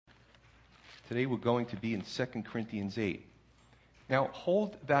Today we're going to be in 2 Corinthians 8. Now,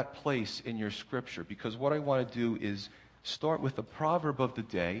 hold that place in your scripture, because what I want to do is start with the proverb of the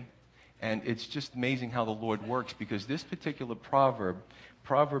day, and it's just amazing how the Lord works, because this particular proverb,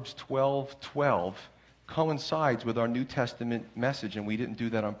 Proverbs 12:12, coincides with our New Testament message, and we didn't do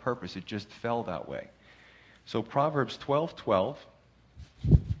that on purpose. It just fell that way. So Proverbs 12:12,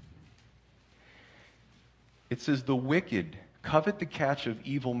 it says, "The wicked covet the catch of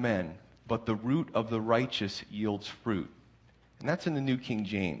evil men, but the root of the righteous yields fruit." And that's in the New King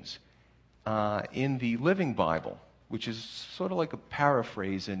James. In the Living Bible, which is sort of like a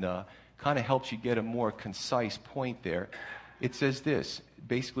paraphrase and kind of helps you get a more concise point there, it says this,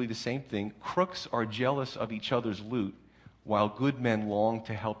 basically the same thing: crooks are jealous of each other's loot, while good men long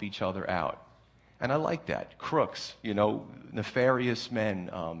to help each other out. And I like that. Crooks, nefarious men,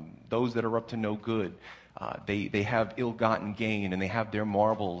 those that are up to no good. They have ill-gotten gain, and they have their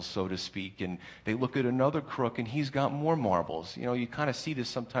marbles, so to speak, and they look at another crook, and he's got more marbles. You kind of see this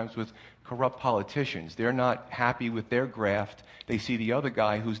sometimes with corrupt politicians. They're not happy with their graft. They see the other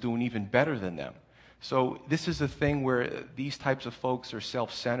guy who's doing even better than them. So this is a thing where these types of folks are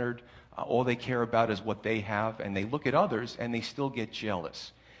self-centered. All they care about is what they have, and they look at others, and they still get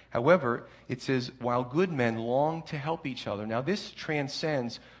jealous. However, it says, while good men long to help each other. Now, this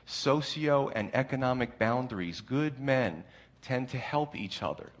transcends socio and economic boundaries. Good men tend to help each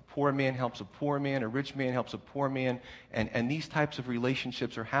other. A poor man helps a poor man, a rich man helps a poor man, and these types of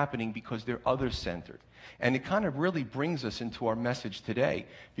relationships are happening because they're other-centered. And it kind of really brings us into our message today,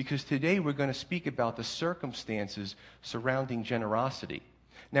 because today we're going to speak about the circumstances surrounding generosity.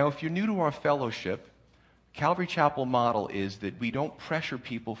 Now, if you're new to our fellowship, Calvary Chapel model is that we don't pressure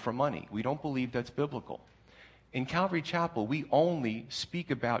people for money. We don't believe that's biblical. In Calvary Chapel, we only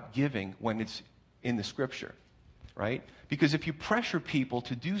speak about giving when it's in the Scripture, right? Because if you pressure people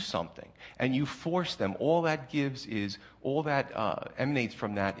to do something and you force them, all that emanates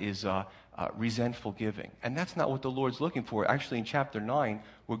from that is resentful giving. And that's not what the Lord's looking for. Actually, in chapter 9,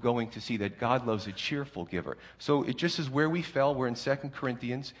 we're going to see that God loves a cheerful giver. So it just is where we fell. We're in 2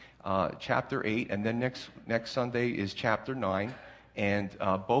 Corinthians chapter 8, and then next Sunday is chapter 9. And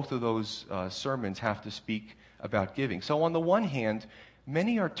both of those sermons have to speak about giving. So on the one hand,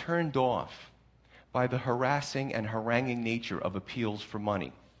 many are turned off by the harassing and haranguing nature of appeals for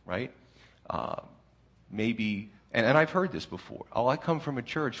money, right? Maybe, and I've heard this before. I come from a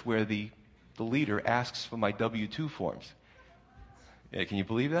church where the leader asks for my W-2 forms. Yeah, can you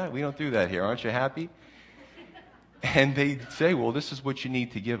believe that? We don't do that here. Aren't you happy? And they say, well, this is what you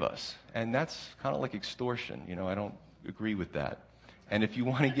need to give us. And that's kind of like extortion. I don't agree with that. And if you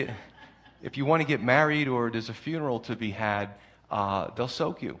want to get married, or there's a funeral to be had, they'll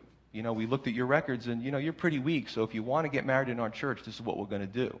soak you. We looked at your records, and you're pretty weak. So if you want to get married in our church, this is what we're going to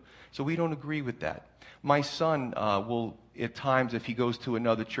do. So we don't agree with that. My son will, at times, if he goes to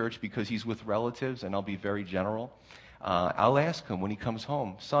another church because he's with relatives, and I'll be very general, I'll ask him when he comes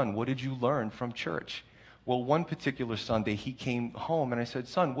home, "Son, what did you learn from church?" Well, one particular Sunday, he came home, and I said,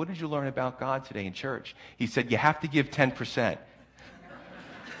 "Son, what did you learn about God today in church?" He said, "You have to give 10%.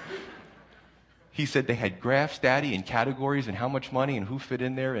 He said they had graphs, Daddy, and categories, and how much money, and who fit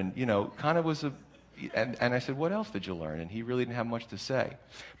in there, and, kind of was and I said, "What else did you learn?" And he really didn't have much to say.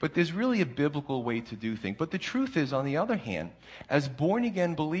 But there's really a biblical way to do things. But the truth is, on the other hand, as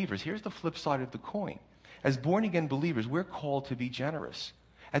born-again believers, here's the flip side of the coin. As born-again believers, we're called to be generous.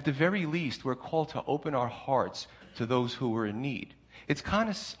 At the very least, we're called to open our hearts to those who are in need. It's kind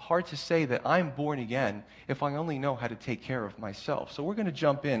of hard to say that I'm born again if I only know how to take care of myself. So we're going to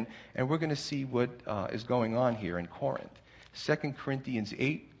jump in, and we're going to see what is going on here in Corinth. 2 Corinthians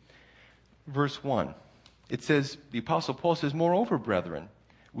 8, verse 1. It says, the Apostle Paul says, "Moreover, brethren,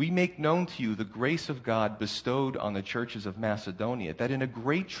 we make known to you the grace of God bestowed on the churches of Macedonia, that in a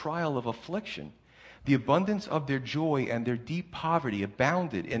great trial of affliction, the abundance of their joy and their deep poverty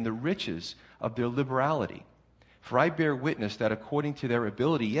abounded in the riches of their liberality. For I bear witness that according to their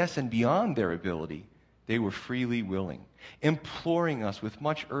ability, yes, and beyond their ability, they were freely willing, imploring us with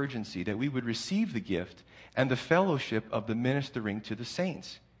much urgency that we would receive the gift and the fellowship of the ministering to the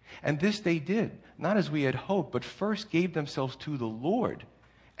saints. And this they did, not as we had hoped, but first gave themselves to the Lord,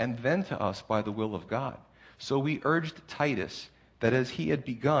 and then to us by the will of God. So we urged Titus that as he had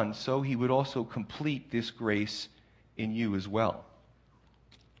begun, so he would also complete this grace in you as well."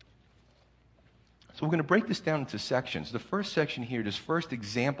 So we're going to break this down into sections. The first section here, this first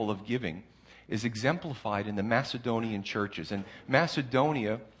example of giving, is exemplified in the Macedonian churches. And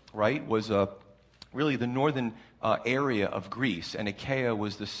Macedonia, right, was a really the northern area of Greece, and Achaia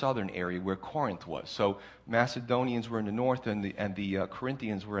was the southern area where Corinth was. So Macedonians were in the north, and the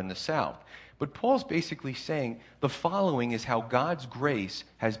Corinthians were in the south. But Paul's basically saying the following is how God's grace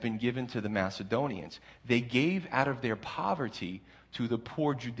has been given to the Macedonians. They gave out of their poverty to the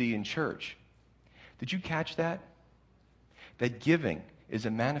poor Judean church. Did you catch that? That giving is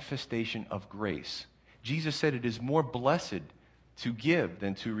a manifestation of grace. Jesus said it is more blessed to give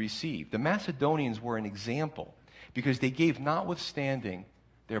than to receive. The Macedonians were an example because they gave notwithstanding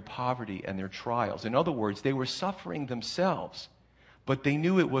their poverty and their trials. In other words, they were suffering themselves, but they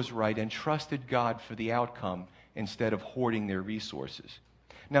knew it was right and trusted God for the outcome instead of hoarding their resources.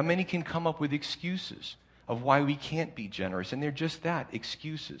 Now, many can come up with excuses of why we can't be generous, and they're just that,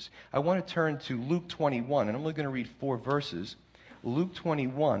 excuses. I want to turn to Luke 21, and I'm only going to read 4 verses. Luke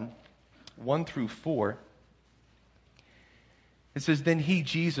 21, 1 through 4. It says, "Then he,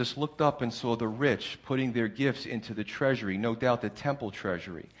 Jesus, looked up and saw the rich putting their gifts into the treasury, no doubt the temple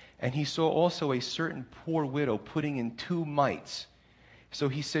treasury. And he saw also a certain poor widow putting in 2 mites. So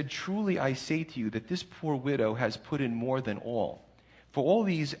he said, 'Truly I say to you that this poor widow has put in more than all. For all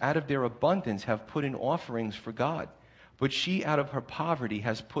these out of their abundance have put in offerings for God. But she out of her poverty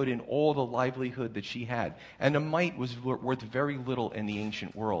has put in all the livelihood that she had.'" And a mite was worth very little in the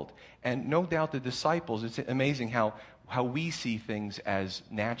ancient world. And no doubt the disciples, it's amazing how we see things as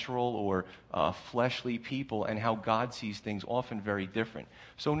natural or fleshly people and how God sees things often very different.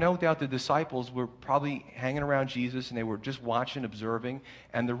 So no doubt the disciples were probably hanging around Jesus and they were just watching, observing,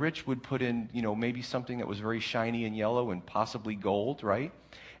 and the rich would put in, maybe something that was very shiny and yellow and possibly gold, right?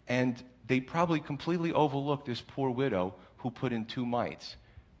 And they probably completely overlooked this poor widow who put in 2 mites.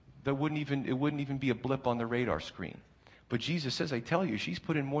 It wouldn't even be a blip on the radar screen. But Jesus says, I tell you, she's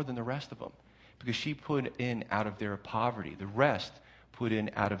put in more than the rest of them, because she put in out of their poverty. The rest put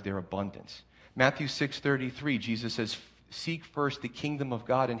in out of their abundance. Matthew 6:33, Jesus says, "Seek first the kingdom of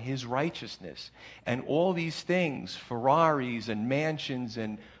God and his righteousness, and all these things, Ferraris and mansions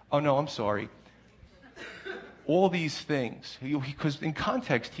and, all these things." Because in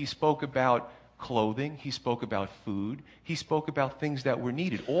context, he spoke about clothing, he spoke about food, he spoke about things that were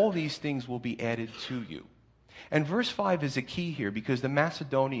needed. All these things will be added to you. And verse 5 is a key here because the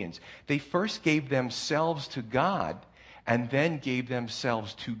Macedonians, they first gave themselves to God and then gave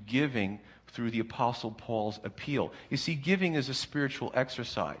themselves to giving through the Apostle Paul's appeal. You see, giving is a spiritual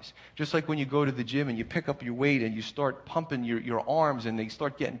exercise. Just like when you go to the gym and you pick up your weight and you start pumping your arms and they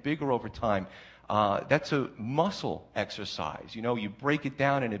start getting bigger over time. That's a muscle exercise. You break it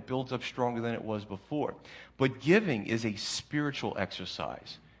down and it builds up stronger than it was before. But giving is a spiritual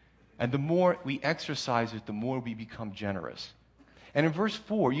exercise. And the more we exercise it, the more we become generous. And in verse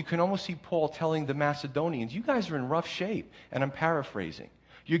 4, you can almost see Paul telling the Macedonians, you guys are in rough shape. And I'm paraphrasing.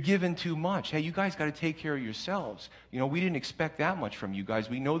 You're giving too much. Hey, you guys got to take care of yourselves. We didn't expect that much from you guys.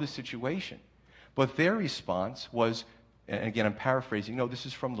 We know the situation. But their response was, and again, I'm paraphrasing, no, this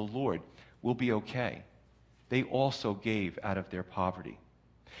is from the Lord. We'll be okay. They also gave out of their poverty.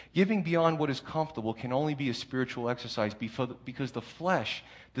 Giving beyond what is comfortable can only be a spiritual exercise because the flesh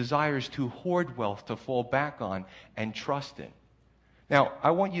desires to hoard wealth to fall back on and trust in. Now,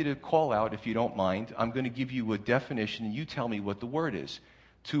 I want you to call out, if you don't mind. I'm going to give you a definition, and you tell me what the word is.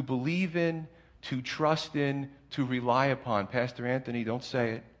 To believe in, to trust in, to rely upon. Pastor Anthony, don't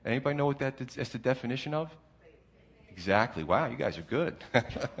say it. Anybody know what that's the definition of? Exactly. Wow, you guys are good.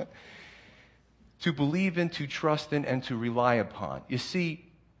 To believe in, to trust in, and to rely upon. You see,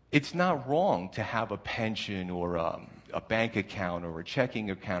 it's not wrong to have a pension or a bank account or a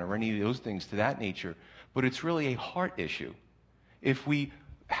checking account or any of those things to that nature, but it's really a heart issue. If we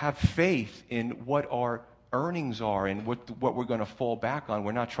have faith in what our earnings are and what we're going to fall back on,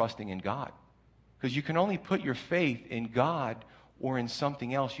 we're not trusting in God. Because you can only put your faith in God or in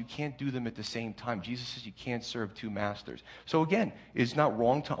something else. You can't do them at the same time. Jesus says you can't serve 2 masters. So again, it's not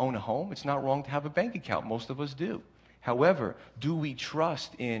wrong to own a home. It's not wrong to have a bank account. Most of us do. However, do we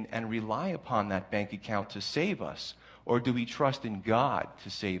trust in and rely upon that bank account to save us? Or do we trust in God to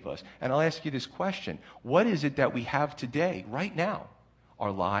save us? And I'll ask you this question. What is it that we have today, right now?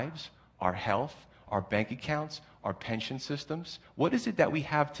 Our lives, our health, our bank accounts, our pension systems? What is it that we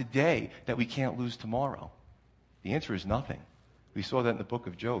have today that we can't lose tomorrow? The answer is nothing. We saw that in the book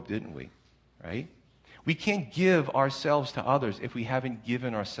of Job, didn't we? Right? We can't give ourselves to others if we haven't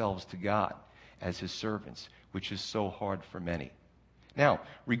given ourselves to God as his servants, which is so hard for many. Now,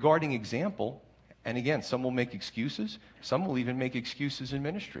 regarding example, and again, some will make excuses. Some will even make excuses in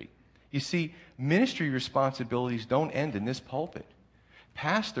ministry. You see, ministry responsibilities don't end in this pulpit.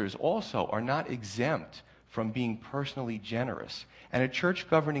 Pastors also are not exempt from being personally generous. And a church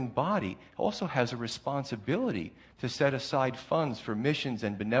governing body also has a responsibility to set aside funds for missions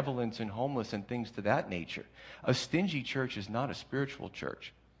and benevolence and homeless and things to that nature. A stingy church is not a spiritual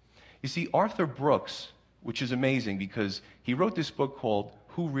church. You see, Arthur Brooks, which is amazing because he wrote this book called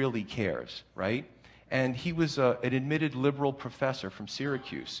Who Really Cares, right? And he was an admitted liberal professor from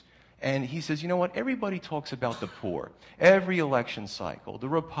Syracuse. And he says, you know what, everybody talks about the poor. Every election cycle, the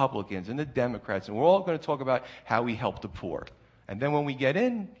Republicans and the Democrats, and we're all going to talk about how we help the poor. And then when we get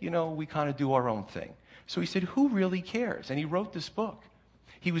in, we kind of do our own thing. So he said, who really cares? And he wrote this book.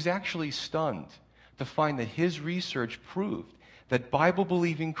 He was actually stunned to find that his research proved that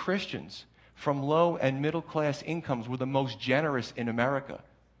Bible-believing Christians from low and middle-class incomes were the most generous in America.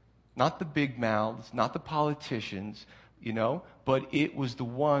 Not the big mouths, not the politicians, but it was the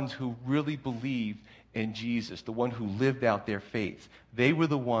ones who really believed in Jesus, the one who lived out their faith. They were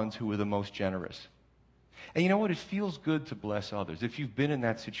the ones who were the most generous. And you know what? It feels good to bless others. If you've been in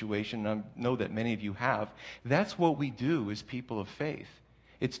that situation, and I know that many of you have, that's what we do as people of faith.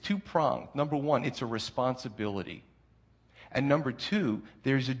 It's two-pronged. Number one, it's a responsibility. And number two,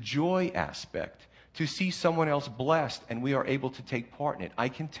 there's a joy aspect to see someone else blessed and we are able to take part in it. I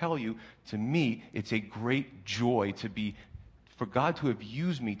can tell you, to me, it's a great joy for God to have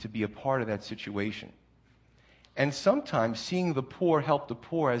used me to be a part of that situation. And sometimes seeing the poor help the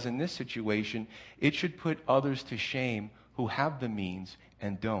poor, as in this situation, it should put others to shame who have the means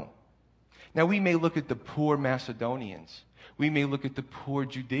and don't. Now, we may look at the poor Macedonians. We may look at the poor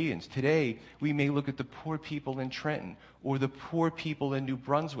Judeans. Today, we may look at the poor people in Trenton or the poor people in New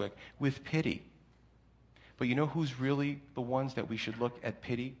Brunswick with pity. But you know who's really the ones that we should look at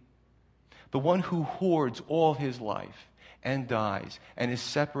pity? The one who hoards all his life and dies and is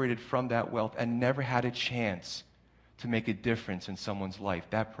separated from that wealth and never had a chance to make a difference in someone's life.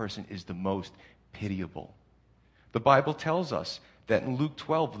 That person is the most pitiable. The Bible tells us that in Luke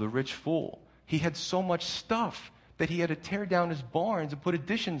 12, the rich fool, he had so much stuff that he had to tear down his barns and put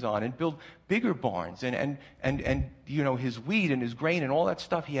additions on and build bigger barns and his wheat and his grain and all that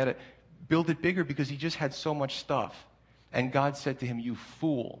stuff, he had to build it bigger because he just had so much stuff. And God said to him, you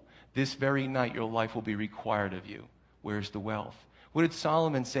fool, this very night your life will be required of you. Where's the wealth? What did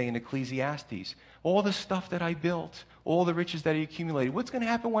Solomon say in Ecclesiastes? All the stuff that I built, all the riches that he accumulated, what's going to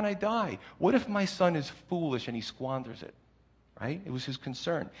happen when I die? What if my son is foolish and he squanders it? Right? It was his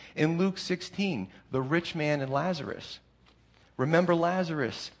concern. In Luke 16, the rich man and Lazarus. Remember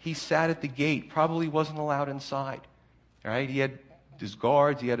Lazarus? He sat at the gate, probably wasn't allowed inside. Right? He had his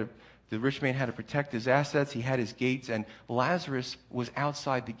guards, the rich man had to protect his assets, he had his gates, and Lazarus was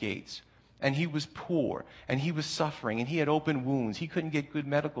outside the gates. And he was poor, and he was suffering, and he had open wounds. He couldn't get good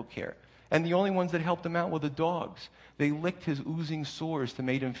medical care. And the only ones that helped him out were the dogs. They licked his oozing sores to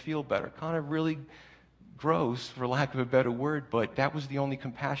make him feel better. Kind of really gross, for lack of a better word, but that was the only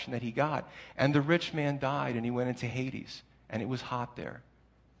compassion that he got. And the rich man died, and he went into Hades, and it was hot there.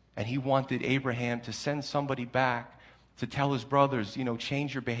 And he wanted Abraham to send somebody back to tell his brothers,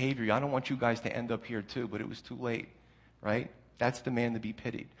 change your behavior. I don't want you guys to end up here too, but it was too late, right? That's the man to be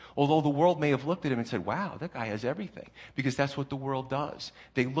pitied. Although the world may have looked at him and said, wow, that guy has everything. Because that's what the world does.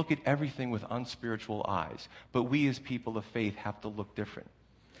 They look at everything with unspiritual eyes. But we as people of faith have to look different.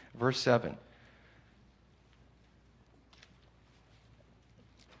 Verse 7.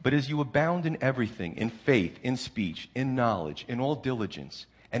 But as you abound in everything, in faith, in speech, in knowledge, in all diligence,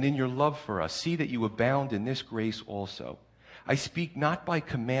 and in your love for us, see that you abound in this grace also. I speak not by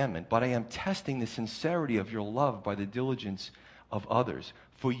commandment, but I am testing the sincerity of your love by the diligence of others.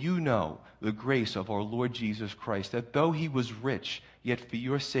 For you know the grace of our Lord Jesus Christ, that though he was rich, yet for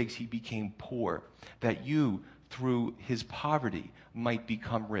your sakes he became poor, that you, through his poverty, might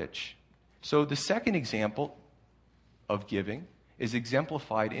become rich. So the second example of giving is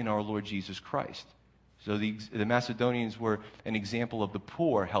exemplified in our Lord Jesus Christ. So the Macedonians were an example of the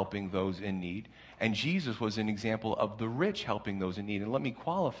poor helping those in need, and Jesus was an example of the rich helping those in need. And let me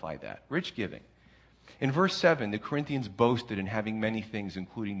qualify that, rich giving. In verse 7, the Corinthians boasted in having many things,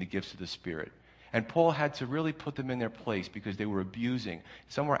 including the gifts of the Spirit. And Paul had to really put them in their place because they were abusing.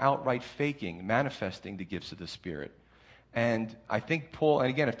 Some were outright faking, manifesting the gifts of the Spirit. And I think Paul, and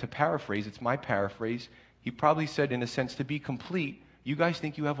again, if to paraphrase, it's my paraphrase, he probably said, in a sense, to be complete, you guys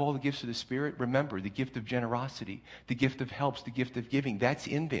think you have all the gifts of the Spirit? Remember, the gift of generosity, the gift of helps, the gift of giving, that's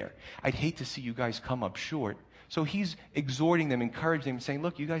in there. I'd hate to see you guys come up short. So he's exhorting them, encouraging them, saying,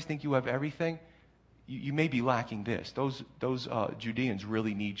 look, you guys think you have everything? You may be lacking this. Those Judeans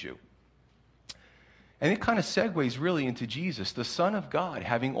really need you. And it kind of segues really into Jesus, the Son of God,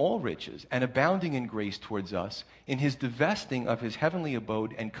 having all riches and abounding in grace towards us in his divesting of his heavenly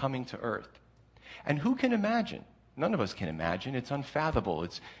abode and coming to earth. And who can imagine? None of us can imagine. It's unfathomable.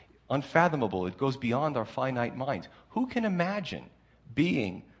 It's unfathomable. It goes beyond our finite minds. Who can imagine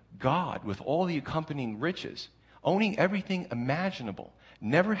being God with all the accompanying riches, owning everything imaginable,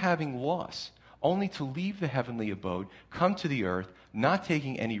 never having loss, only to leave the heavenly abode, come to the earth, not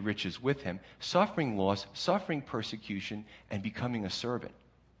taking any riches with him, suffering loss, suffering persecution, and becoming a servant?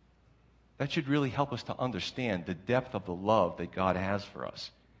 That should really help us to understand the depth of the love that God has for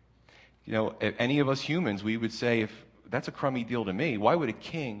us. You know, if any of us humans, we would say, if that's a crummy deal to me, why would a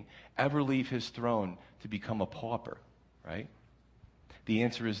king ever leave his throne to become a pauper, right? The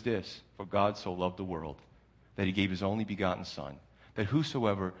answer is this: for God so loved the world that he gave his only begotten Son, that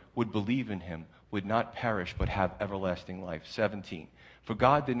whosoever would believe in him would not perish but have everlasting life. 17, for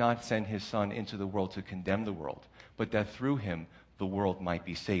God did not send his Son into the world to condemn the world, but that through him the world might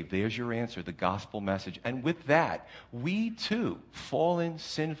be saved. There's your answer, the gospel message. And with that, we too, fallen,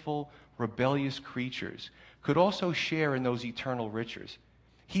 sinful, rebellious creatures, could also share in those eternal riches.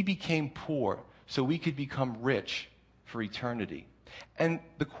 He became poor so we could become rich for eternity. And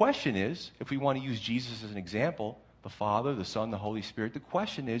the question is, if we want to use Jesus as an example, the Father, the Son, the Holy Spirit, the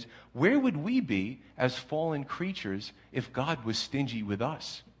question is, where would we be as fallen creatures if God was stingy with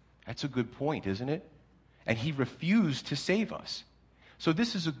us? That's a good point, isn't it? And he refused to save us. So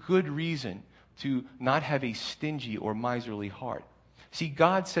this is a good reason to not have a stingy or miserly heart. See,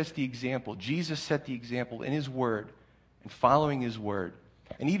 God sets the example. Jesus set the example in his word and following his word.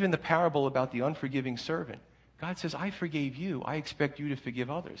 And even the parable about the unforgiving servant. God says, I forgave you. I expect you to forgive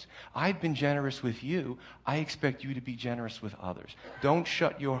others. I've been generous with you. I expect you to be generous with others. Don't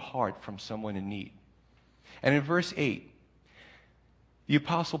shut your heart from someone in need. And in verse 8, the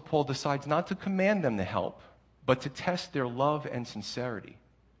Apostle Paul decides not to command them to help, but to test their love and sincerity.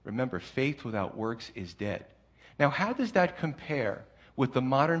 Remember, faith without works is dead. Now, how does that compare with the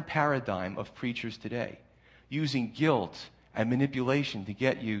modern paradigm of preachers today, using guilt and manipulation to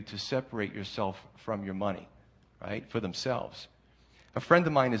get you to separate yourself from your money, right, for themselves? A friend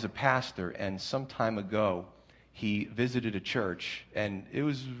of mine is a pastor, and some time ago, he visited a church, and it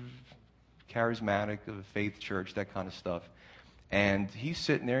was charismatic, a faith church, that kind of stuff. And he's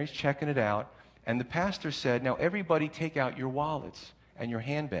sitting there, he's checking it out, and the pastor said, now everybody take out your wallets and your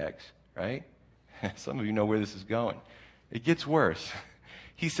handbags, right? Some of you know where this is going. It gets worse.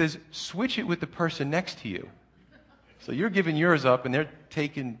 He says, switch it with the person next to you. So you're giving yours up, and you're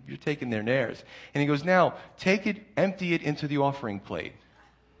taking their theirs. And he goes, now, take it, empty it into the offering plate.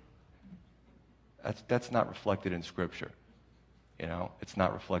 That's not reflected in Scripture. You know, it's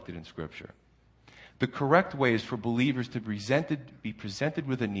not reflected in Scripture. The correct way is for believers to be presented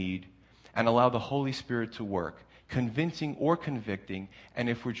with a need and allow the Holy Spirit to work, convincing or convicting, and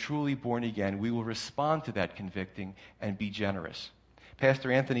if we're truly born again, we will respond to that convicting and be generous. Pastor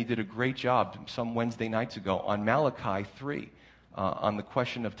Anthony did a great job some Wednesday nights ago on Malachi 3, on the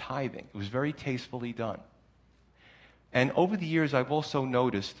question of tithing. It was very tastefully done. And over the years, I've also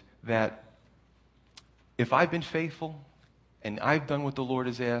noticed that if I've been faithful and I've done what the Lord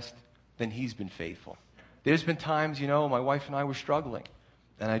has asked, then he's been faithful. There's been times, my wife and I were struggling.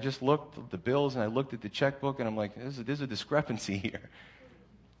 And I just looked at the bills and I looked at the checkbook and I'm like, there's a discrepancy here.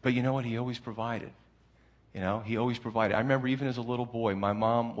 But you know what? He always provided. He always provided. I remember even as a little boy, my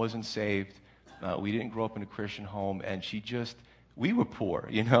mom wasn't saved. We didn't grow up in a Christian home. And we were poor,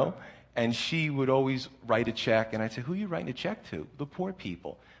 And she would always write a check. And I'd say, who are you writing a check to? The poor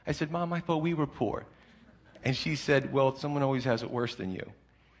people. I said, Mom, I thought we were poor. And she said, well, someone always has it worse than you.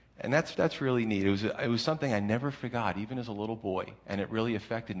 And that's really neat. It was something I never forgot, even as a little boy. And it really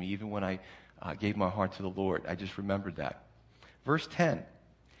affected me, even when I gave my heart to the Lord. I just remembered that. Verse 10,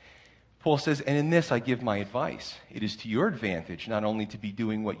 Paul says, and in this I give my advice. It is to your advantage not only to be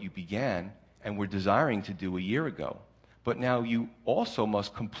doing what you began and were desiring to do a year ago, but now you also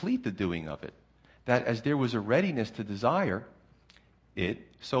must complete the doing of it, that as there was a readiness to desire it,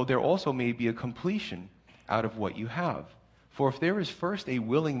 so there also may be a completion out of what you have. For if there is first a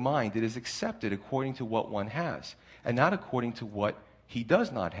willing mind, it is accepted according to what one has, and not according to what he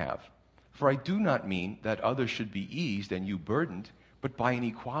does not have. For I do not mean that others should be eased and you burdened, but by an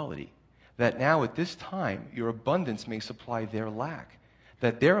equality, that now at this time your abundance may supply their lack,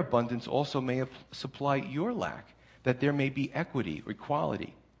 that their abundance also may supply your lack, that there may be equity or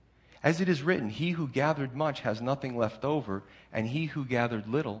equality. As it is written, he who gathered much has nothing left over, and he who gathered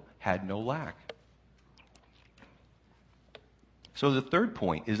little had no lack. So the third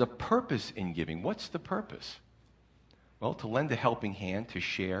point is a purpose in giving. What's the purpose? Well, to lend a helping hand, to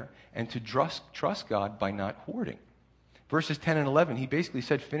share, and to trust God by not hoarding. Verses 10 and 11, he basically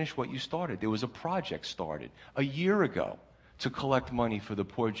said, finish what you started. There was a project started a year ago to collect money for the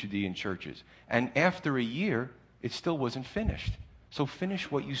poor Judean churches. And after a year, it still wasn't finished. So finish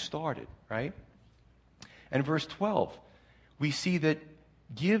what you started, right? And verse 12, we see that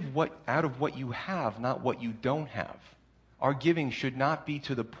give what out of what you have, not what you don't have. Our giving should not be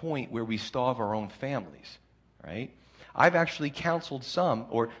to the point where we starve our own families, right? I've actually counseled some,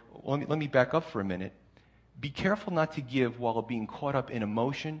 or let me back up for a minute. Be careful not to give while being caught up in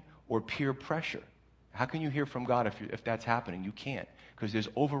emotion or peer pressure. How can you hear from God if that's happening? You can't, because there's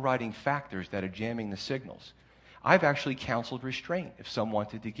overriding factors that are jamming the signals. I've actually counseled restraint. If someone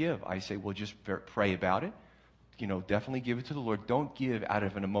wanted to give, I say, well, just pray about it. Definitely give it to the Lord. Don't give out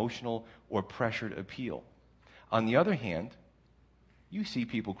of an emotional or pressured appeal. On the other hand, you see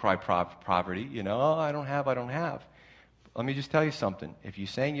people cry poverty, oh, I don't have. Let me just tell you something. If you're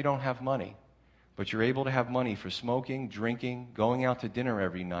saying you don't have money, but you're able to have money for smoking, drinking, going out to dinner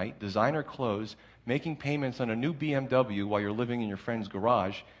every night, designer clothes, making payments on a new BMW while you're living in your friend's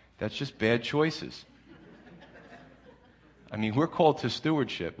garage, that's just bad choices. I mean, we're called to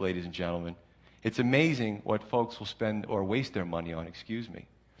stewardship, ladies and gentlemen. It's amazing what folks will spend or waste their money on,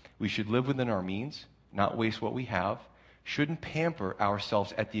 We should live within our means, not waste what we have, shouldn't pamper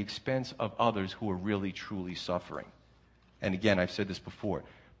ourselves at the expense of others who are really, truly suffering. And again, I've said this before,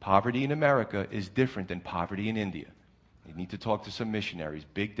 poverty in America is different than poverty in India. You need to talk to some missionaries,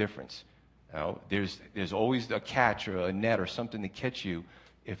 big difference. There's always a catch or a net or something to catch you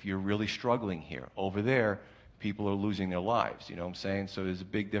if you're really struggling here. Over there, people are losing their lives, you know what I'm saying? So there's a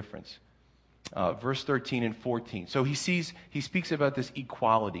big difference. Verse 13 and 14. So he speaks about this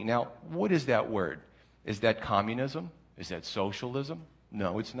equality. Now, what is that word? Is that communism? Is that socialism?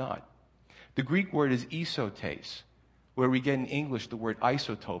 No, it's not. The Greek word is isotes, where we get in English the word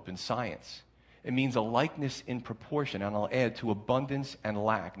isotope in science. It means a likeness in proportion, and I'll add, to abundance and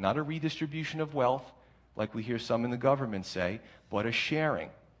lack. Not a redistribution of wealth, like we hear some in the government say, but a sharing.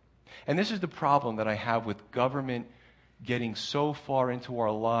 And this is the problem that I have with government getting so far into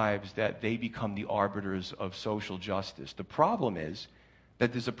our lives that they become the arbiters of social justice. The problem is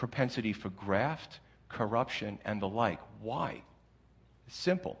that there's a propensity for graft, corruption, and the like. Why? It's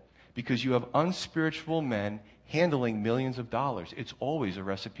simple. Because you have unspiritual men handling millions of dollars. It's always a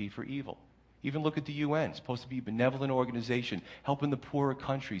recipe for evil. Even look at the UN. It's supposed to be a benevolent organization helping the poorer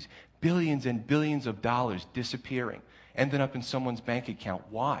countries. Billions and billions of dollars disappearing, ending up in someone's bank account.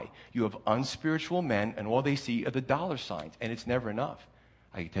 Why? You have unspiritual men, and all they see are the dollar signs, and it's never enough.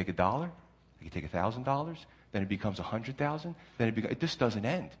 I can take $1, I can take $1,000, then it becomes 100,000, then it just doesn't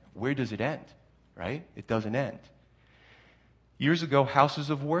end. Where does it end? Right? It doesn't end. Years ago, houses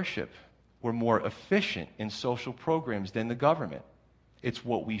of worship were more efficient in social programs than the government. It's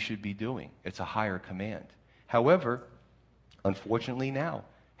what we should be doing. It's a higher command. However, unfortunately now,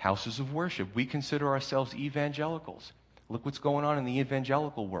 houses of worship, we consider ourselves evangelicals. Look what's going on in the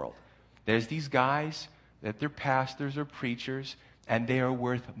evangelical world. There's these guys that they're pastors or preachers, and they are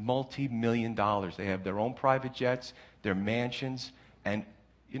worth multi-million dollars. They have their own private jets, their mansions, and,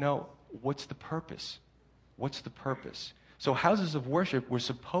 what's the purpose? What's the purpose? So houses of worship, we're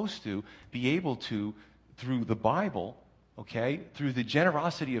supposed to be able to, through the Bible, through the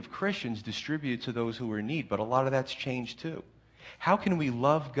generosity of Christians, distribute to those who are in need. But a lot of that's changed too. How can we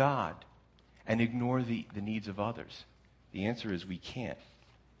love God and ignore the needs of others? The answer is we can't.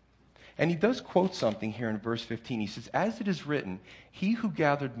 And he does quote something here in verse 15. He says, as it is written, he who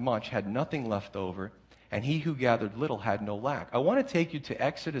gathered much had nothing left over, and he who gathered little had no lack. I want to take you to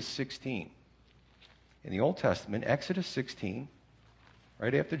Exodus 16. In the Old Testament, Exodus 16,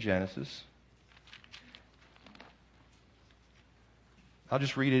 right after Genesis. I'll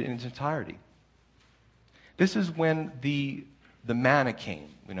just read it in its entirety. This is when the manna came.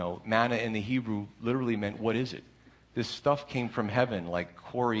 Manna in the Hebrew literally meant, what is it? This stuff came from heaven, like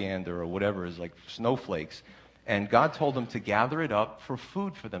coriander or whatever, is like snowflakes. And God told them to gather it up for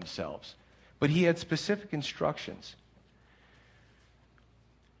food for themselves. But he had specific instructions.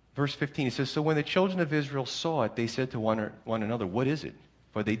 Verse 15, he says, so when the children of Israel saw it, they said to one another, what is it?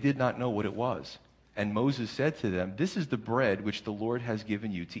 For they did not know what it was. And Moses said to them, this is the bread which the Lord has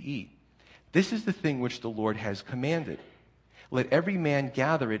given you to eat. This is the thing which the Lord has commanded. Let every man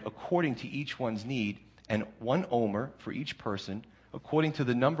gather it according to each one's need, and 1 omer for each person, according to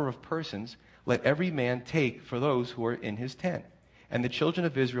the number of persons, let every man take for those who are in his tent. And the children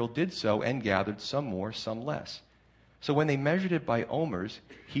of Israel did so and gathered some more, some less. So when they measured it by omers,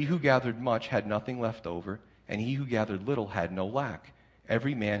 he who gathered much had nothing left over, and he who gathered little had no lack.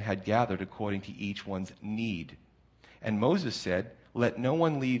 Every man had gathered according to each one's need. And Moses said, let no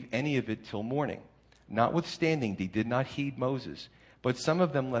one leave any of it till morning. Notwithstanding, they did not heed Moses. But some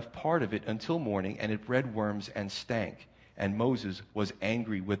of them left part of it until morning, and it bred worms and stank. and Moses was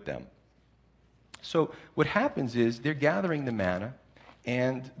angry with them. So what happens is they're gathering the manna,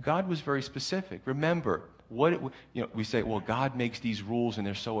 and God was very specific. Remember, we say, well, God makes these rules and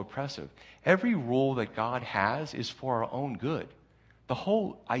they're so oppressive. Every rule that God has is for our own good. The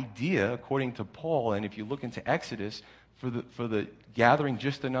whole idea, according to Paul, and if you look into Exodus, for the gathering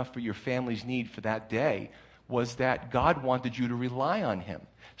just enough for your family's need for that day, was that God wanted you to rely on him.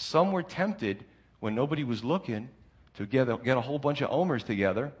 Some were tempted, when nobody was looking, to get a whole bunch of omers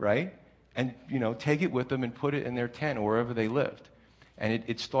together, right? And, take it with them and put it in their tent or wherever they lived. And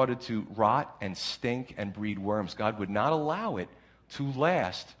it started to rot and stink and breed worms. God would not allow it to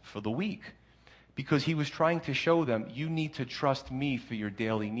last for the week, because he was trying to show them, you need to trust me for your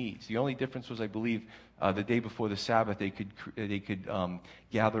daily needs. The only difference was, I believe, the day before the Sabbath, they could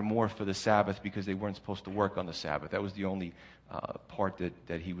gather more for the Sabbath because they weren't supposed to work on the Sabbath. That was the only part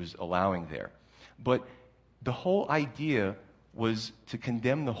that he was allowing there. But the whole idea was to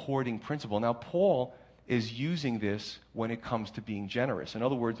condemn the hoarding principle. Now, Paul is using this when it comes to being generous. In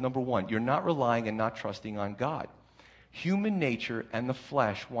other words, number one, you're not relying and not trusting on God. Human nature and the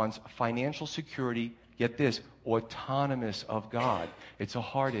flesh wants financial security, get this, autonomous of God. It's a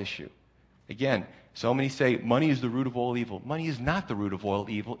hard issue. Again, so many say money is the root of all evil. Money is not the root of all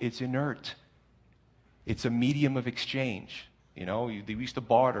evil. It's inert. It's a medium of exchange. We used to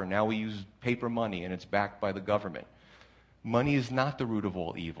barter. Now we use paper money, and it's backed by the government. Money is not the root of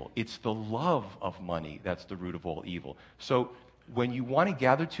all evil. It's the love of money that's the root of all evil. So when you want to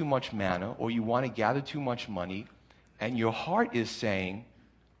gather too much manna, or you want to gather too much money, and your heart is saying,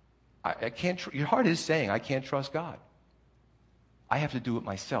 I can't trust God. I have to do it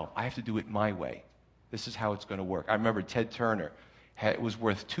myself. I have to do it my way. This is how it's going to work. I remember Ted Turner was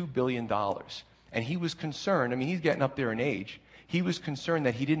worth $2 billion. And he was concerned, he's getting up there in age. He was concerned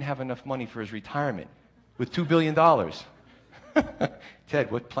that he didn't have enough money for his retirement with $2 billion. Ted,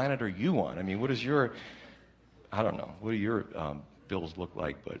 what planet are you on? What do your bills look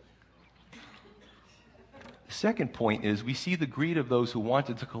like? But the second point is we see the greed of those who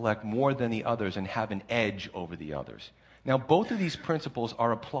wanted to collect more than the others and have an edge over the others. Now, both of these principles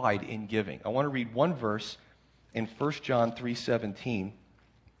are applied in giving. I want to read one verse in 1 John 3:17.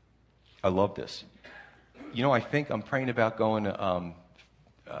 I love this. I think I'm praying about going to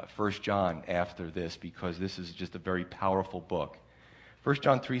 1 John after this, because this is just a very powerful book. 1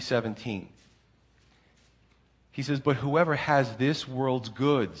 John 3:17. He says, "But whoever has this world's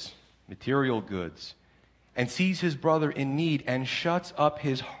goods, material goods, and sees his brother in need and shuts up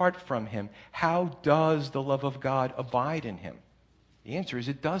his heart from him, how does the love of God abide in him?" The answer is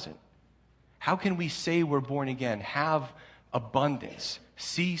it doesn't. How can we say we're born again, have abundance,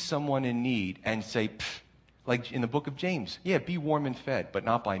 see someone in need, and say, like in the book of James, yeah, be warm and fed, but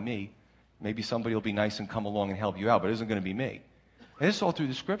not by me. Maybe somebody will be nice and come along and help you out, but it isn't going to be me. And this is all through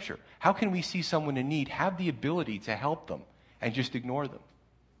the Scripture. How can we see someone in need, have the ability to help them, and just ignore them,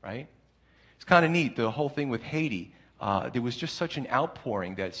 right? It's kind of neat, the whole thing with Haiti. There was just such an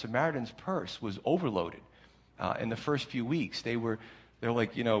outpouring that Samaritan's Purse was overloaded in the first few weeks. They're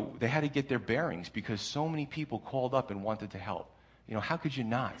like, they had to get their bearings because so many people called up and wanted to help. How could you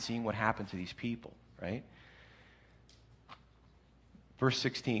not, seeing what happened to these people, right? Verse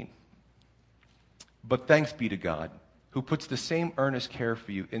 16. "But thanks be to God, who puts the same earnest care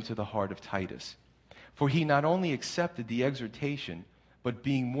for you into the heart of Titus. For he not only accepted the exhortation, but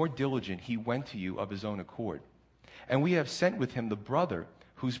being more diligent, he went to you of his own accord. And we have sent with him the brother,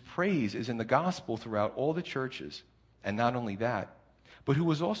 whose praise is in the gospel throughout all the churches. And not only that, but who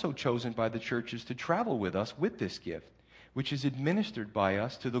was also chosen by the churches to travel with us with this gift, which is administered by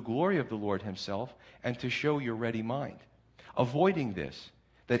us to the glory of the Lord himself, and to show your ready mind. Avoiding this,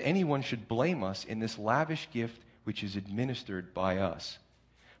 that anyone should blame us in this lavish gift which is administered by us,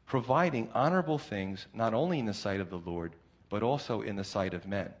 providing honorable things not only in the sight of the Lord, but also in the sight of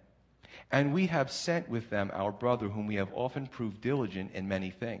men. And we have sent with them our brother, whom we have often proved diligent in many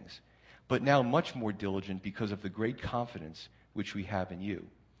things, but now much more diligent because of the great confidence which we have in you.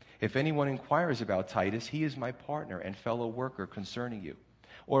 If anyone inquires about Titus, he is my partner and fellow worker concerning you.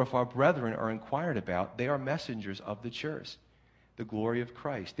 Or if our brethren are inquired about, they are messengers of the church, the glory of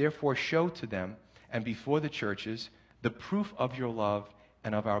Christ. Therefore show to them and before the churches the proof of your love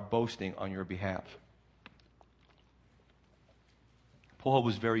and of our boasting on your behalf." Paul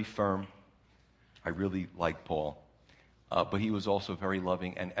was very firm. I really like Paul. But he was also very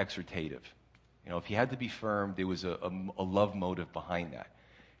loving and exhortative. If he had to be firm, there was a love motive behind that.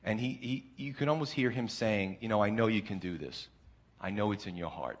 And you can almost hear him saying, I know you can do this. I know it's in your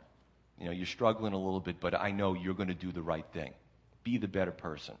heart. You're struggling a little bit, but I know you're going to do the right thing. Be the better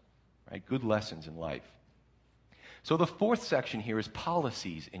person. Right? Good lessons in life. So the fourth section here is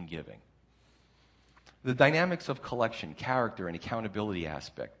policies in giving. The dynamics of collection, character, and accountability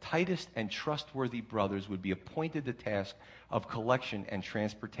aspect. Titus and trustworthy brothers would be appointed the task of collection and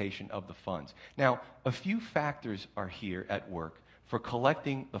transportation of the funds. Now, a few factors are here at work for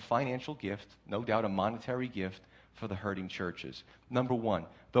collecting the financial gift, no doubt a monetary gift, for the hurting churches. Number one,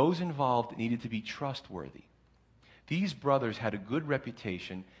 those involved needed to be trustworthy. These brothers had a good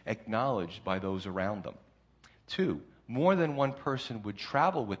reputation acknowledged by those around them. Two, more than one person would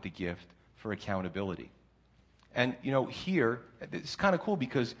travel with the gift for accountability. And, here, it's kind of cool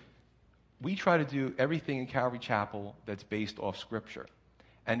because we try to do everything in Calvary Chapel that's based off Scripture.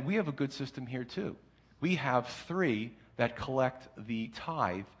 And we have a good system here, too. We have 3 that collect the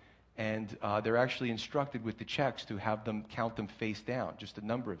tithe, and they're actually instructed with the checks to have them count them face down, just a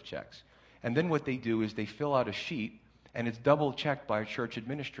number of checks. And then what they do is they fill out a sheet, and it's double-checked by a church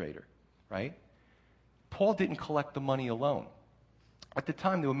administrator, right? Paul didn't collect the money alone. At the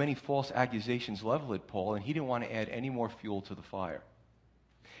time, there were many false accusations leveled at Paul, and he didn't want to add any more fuel to the fire.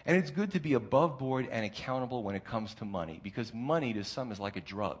 And it's good to be above board and accountable when it comes to money, because money to some is like a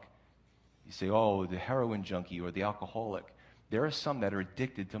drug. You say, oh, the heroin junkie or the alcoholic. There are some that are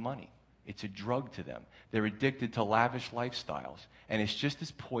addicted to money. It's a drug to them. They're addicted to lavish lifestyles, and it's just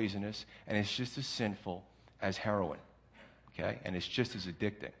as poisonous and it's just as sinful as heroin, okay? And it's just as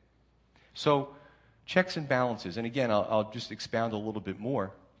addicting. So, checks and balances, and again, I'll just expound a little bit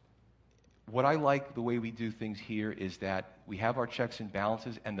more. What I like the way we do things here is that we have our checks and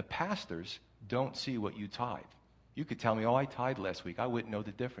balances, and the pastors don't see what you tithe. You could tell me, oh, I tithed last week. I wouldn't know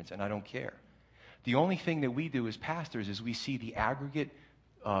the difference, and I don't care. The only thing that we do as pastors is we see the aggregate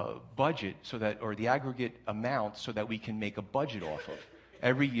budget or the aggregate amount so that we can make a budget off of.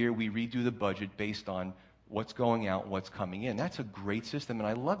 Every year we redo the budget based on what's going out and what's coming in. That's a great system, and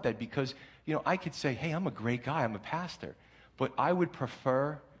I love that because, I could say, hey, I'm a great guy, I'm a pastor, but I would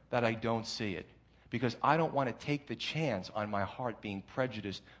prefer that I don't see it because I don't want to take the chance on my heart being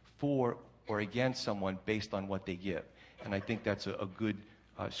prejudiced for or against someone based on what they give. And I think that's a good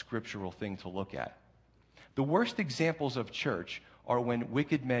scriptural thing to look at. The worst examples of church are when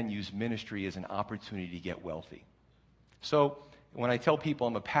wicked men use ministry as an opportunity to get wealthy. So when I tell people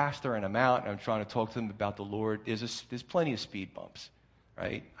I'm a pastor and I'm out and I'm trying to talk to them about the Lord, there's plenty of speed bumps,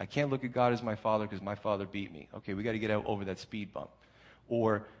 right? I can't look at God as my father because my father beat me. Okay, we got to get over that speed bump.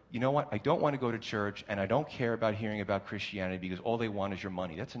 Or, you know what, I don't want to go to church and I don't care about hearing about Christianity because all they want is your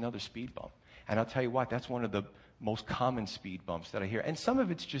money. That's another speed bump. And I'll tell you what, that's one of the most common speed bumps that I hear. And some of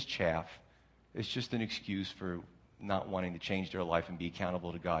it's just chaff. It's just an excuse for not wanting to change their life and be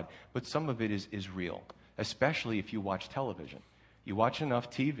accountable to God. But some of it is real, especially if you watch television. You watch enough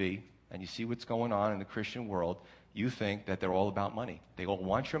TV and you see what's going on in the Christian world, you think that they're all about money. They all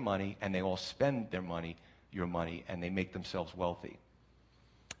want your money and they all spend their money, your money, and they make themselves wealthy.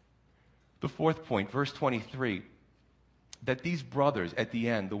 The fourth point, verse 23, that these brothers at the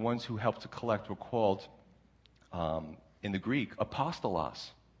end, the ones who helped to collect, were called, in the Greek, apostolos,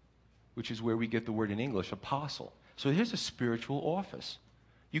 which is where we get the word in English, apostle. So here's a spiritual office.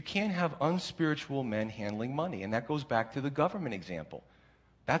 You can't have unspiritual men handling money, and that goes back to the government example.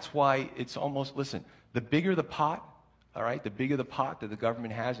 That's why it's almost, listen, the bigger the pot, all right, the bigger the pot that the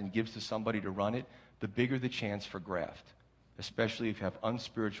government has and gives to somebody to run it, the bigger the chance for graft, especially if you have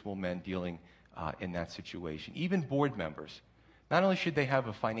unspiritual men dealing in that situation. Even board members. Not only should they have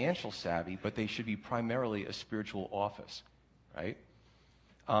a financial savvy, but they should be primarily a spiritual office, right?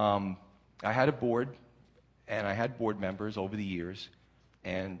 I had a board, and I had board members over the years,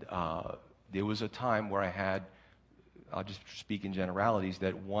 and there was a time where I had, I'll just speak in generalities,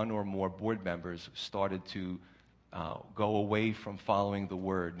 that one or more board members started to go away from following the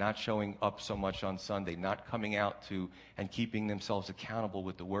word, not showing up so much on Sunday, not coming out to and keeping themselves accountable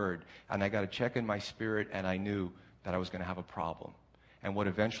with the word. And I got a check in my spirit, and I knew that I was going to have a problem. And what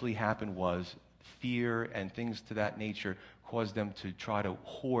eventually happened was fear and things to that nature caused them to try to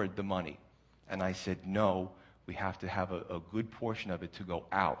hoard the money. And I said, no, we have to have a good portion of it to go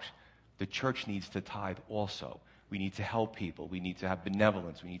out. The church needs to tithe also. We need to help people. We need to have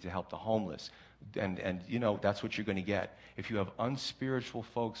benevolence. We need to help the homeless. And that's what you're going to get. If you have unspiritual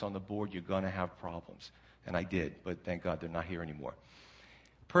folks on the board, you're going to have problems. And I did, but thank God they're not here anymore.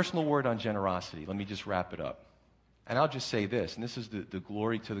 Personal word on generosity. Let me just wrap it up. And I'll just say this, and this is the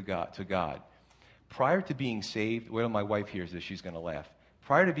glory to God. Prior to being saved, well, my wife hears this, she's going to laugh.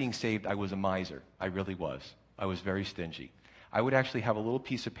 Prior to being saved, I was a miser. I really was. I was very stingy. I would actually have a little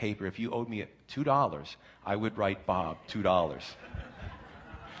piece of paper. If you owed me $2, I would write Bob, $2.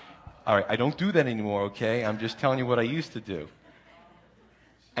 All right, I don't do that anymore, okay? I'm just telling you what I used to do.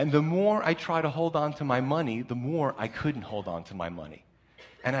 And the more I try to hold on to my money, the more I couldn't hold on to my money.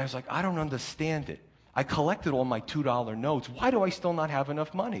 And I was like, I don't understand it. I collected all my $2 notes. Why do I still not have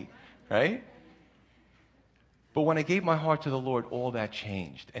enough money? Right? But when I gave my heart to the Lord, all that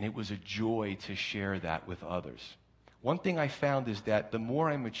changed. And it was a joy to share that with others. One thing I found is that the more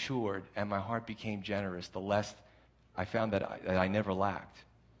I matured and my heart became generous, the less I found that I never lacked.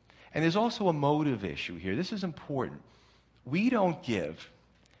 And there's also a motive issue here. This is important. We don't give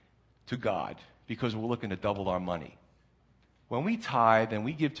to God because we're looking to double our money. When we tithe and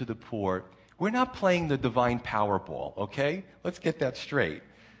we give to the poor, we're not playing the divine Powerball, okay? Let's get that straight.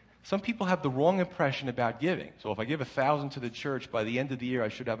 Some people have the wrong impression about giving. So if I give 1,000 to the church, by the end of the year I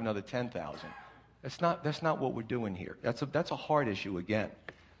should have another 10,000. That's not what we're doing here. That's a hard issue again.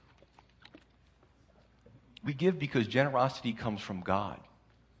 We give because generosity comes from God.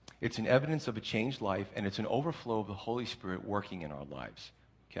 It's an evidence of a changed life, and it's an overflow of the Holy Spirit working in our lives.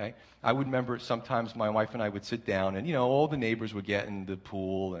 Okay? I would remember sometimes my wife and I would sit down, and, all the neighbors would get in the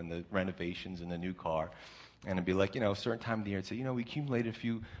pool and the renovations and the new car. And it'd be like, a certain time of the year, I'd say, we accumulated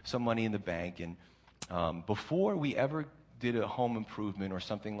some money in the bank. And before we ever did a home improvement or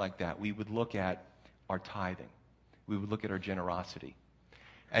something like that, we would look at our tithing. We would look at our generosity.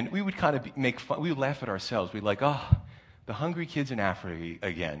 And we would kind of make fun. We would laugh at ourselves. We'd like, the hungry kids in Africa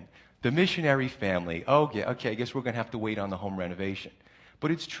again. The missionary family. Oh, yeah, okay, I guess we're going to have to wait on the home renovation. But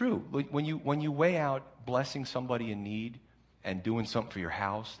it's true. When you weigh out blessing somebody in need and doing something for your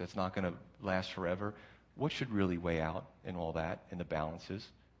house that's not going to last forever, what should really weigh out in all that, in the balances,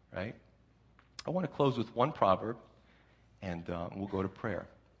 right? I want to close with one proverb, and we'll go to prayer.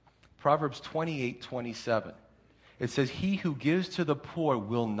 Proverbs 28:27. It says, "He who gives to the poor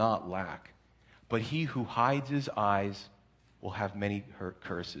will not lack, but he who hides his eyes will have many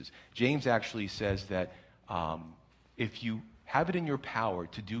curses." James actually says that if you have it in your power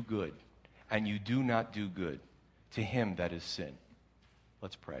to do good, and you do not do good, to him that is sin.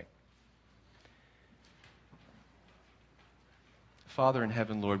 Let's pray. Father in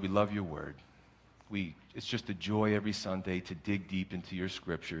heaven, Lord, we love your word. It's just a joy every Sunday to dig deep into your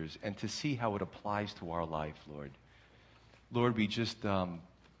scriptures and to see how it applies to our life, Lord. Lord, we just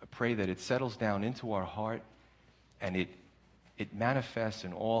pray that it settles down into our heart and it manifests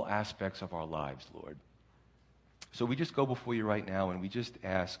in all aspects of our lives, Lord. So we just go before you right now and we just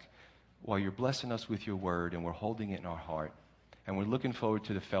ask, while you're blessing us with your word and we're holding it in our heart and we're looking forward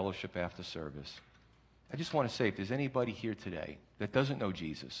to the fellowship after service, I just want to say, if there's anybody here today that doesn't know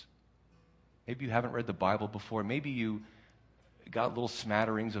Jesus, maybe you haven't read the Bible before, maybe you got little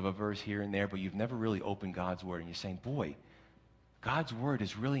smatterings of a verse here and there, but you've never really opened God's word, and you're saying, boy, God's word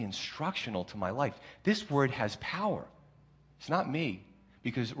is really instructional to my life. This word has power. It's not me,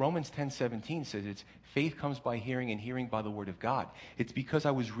 because Romans 10:17 says it's faith comes by hearing and hearing by the word of God. It's because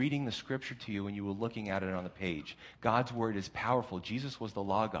I was reading the scripture to you and you were looking at it on the page. God's word is powerful. Jesus was the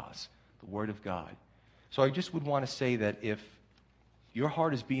Logos, the word of God. So I just would want to say that if your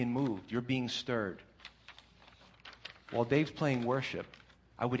heart is being moved, you're being stirred, while Dave's playing worship,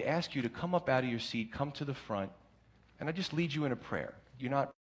 I would ask you to come up out of your seat, come to the front, and I just lead you in a prayer. You're not